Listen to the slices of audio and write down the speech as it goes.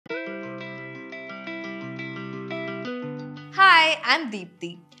Hi, I'm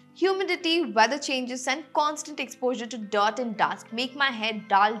Deepthi. Humidity, weather changes and constant exposure to dirt and dust make my hair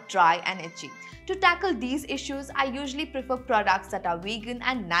dull, dry and itchy. To tackle these issues, I usually prefer products that are vegan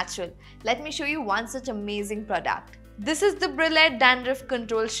and natural. Let me show you one such amazing product. This is the Brillare Dandruff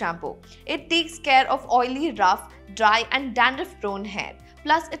Control Shampoo. It takes care of oily, rough, dry and dandruff-prone hair.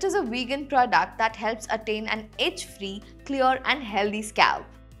 Plus, it is a vegan product that helps attain an itch-free, clear and healthy scalp.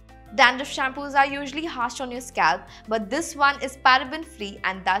 Dandruff shampoos are usually harsh on your scalp, but this one is paraben-free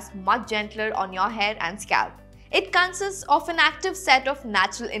and thus much gentler on your hair and scalp. It consists of an active set of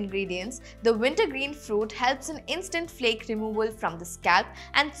natural ingredients. The wintergreen fruit helps in instant flake removal from the scalp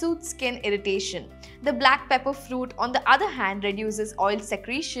and soothes skin irritation. The black pepper fruit, on the other hand, reduces oil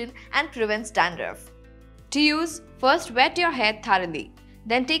secretion and prevents dandruff. To use, first wet your hair thoroughly.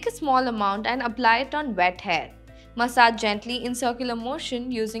 Then take a small amount and apply it on wet hair. Massage gently in circular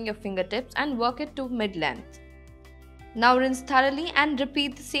motion using your fingertips and work it to mid-length. Now rinse thoroughly and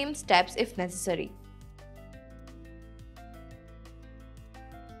repeat the same steps if necessary.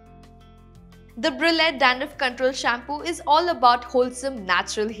 The Brillare Dandruff Control Shampoo is all about wholesome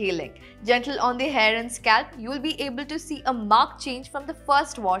natural healing. Gentle on the hair and scalp, you will be able to see a marked change from the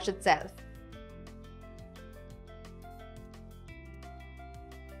first wash itself.